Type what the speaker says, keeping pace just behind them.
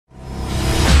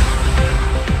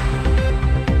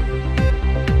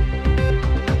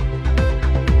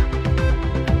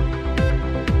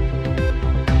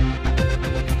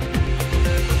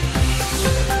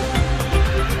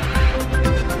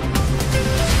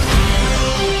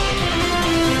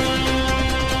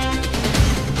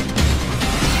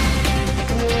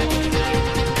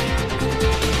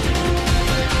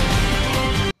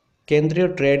केंद्रीय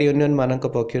trade union मानक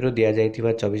पक्षर दि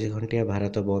जाइथिबा 24 घंटिया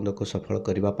भारत बंद को सफल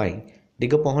करने पाई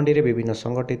दिगपहंडी रे विभिन्न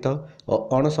संगठित और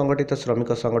अणसंगठित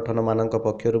श्रमिक संगठन मानक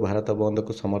पक्षर भारत बंद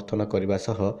को समर्थन करने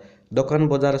सह दुकान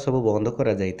बजार सब बंद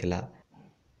करा जाइथिला।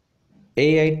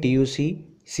 AITUC,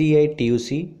 CITUC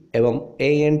एवं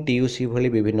ANTUC भली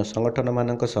विभिन्न संगठन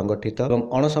मानक संगठित और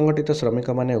अणसंगठित श्रमिक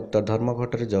माने उक्त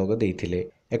धर्मघटर जोग देइथिले।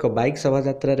 एक बाइक शोभा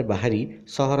यात्रा रे बाहरी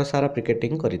सहर सारा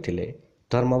पिकेटिंग करथिले।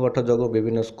 धर्मघट जोग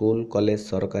विभिन्न स्कूल, कॉलेज,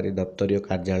 सरकारी दफ्तरीय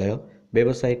कार्यालय,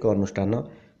 व्यावसायिक अनुष्ठान,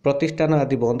 प्रतिष्ठान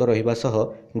आदि बंद रहिबा सह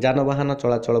जानवाहन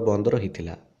चलाचल बंद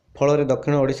रहिथिला। फल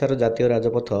दक्षिण ओडिशार जातीय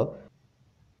राजपथ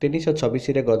 326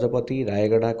 रे गजपति,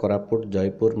 रायगढ़, कोरापुट,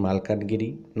 जयपुर,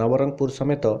 मालकानगिरी, नवरंगपुर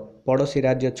समेत पड़ोशी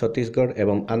राज्य छत्तीसगढ़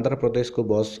एवं आंध्र प्रदेश को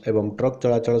बस एवं ट्रक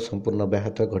चलाचल संपूर्ण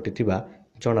व्याहत घटिथिबा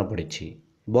जଣାपड़िछि।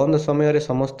 बंद समय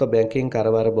समस्त बैंकिंग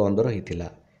कारबार बंद रहिथिला।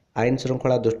 आईन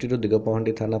श्रृंखला दृष्टि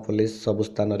दिगपहंडी थाना पुलिस सबु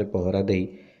स्थान में पहरा दे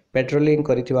पेट्रोलिंग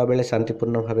करिथिबा बेले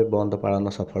शांतिपूर्ण भाव बंद पालन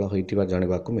सफल होइतिबा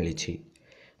जणाइबाकु मिलिछि।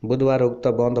 बुधवार उक्त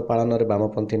बंद पालन में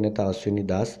वामपंथी नेता अश्विनी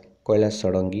दास, कैलाश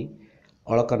षडंगी,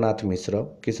 अलकनाथ मिश्र,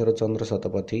 किशोर चंद्र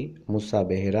शतपथी, मूसा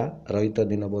बेहेरा, रहित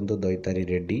दीनबंधु दैतारी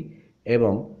रेड्डी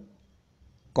एवं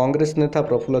कांग्रेस नेता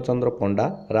प्रफुल्ल चंद्र पंडा,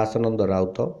 रासनंद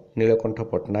राउत, नीलकंठ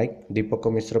पट्टनायक, दीपक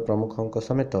मिश्र प्रमुखों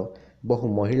समेत बहु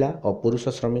महिला और पुरुष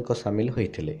श्रमिक सामिल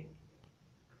होइथिले।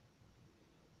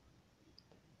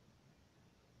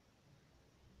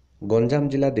 गंजाम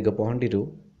जिला दिगपहंडी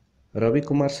रवि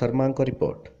कुमार शर्मा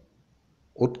रिपोर्ट,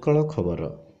 उत्कल खबर।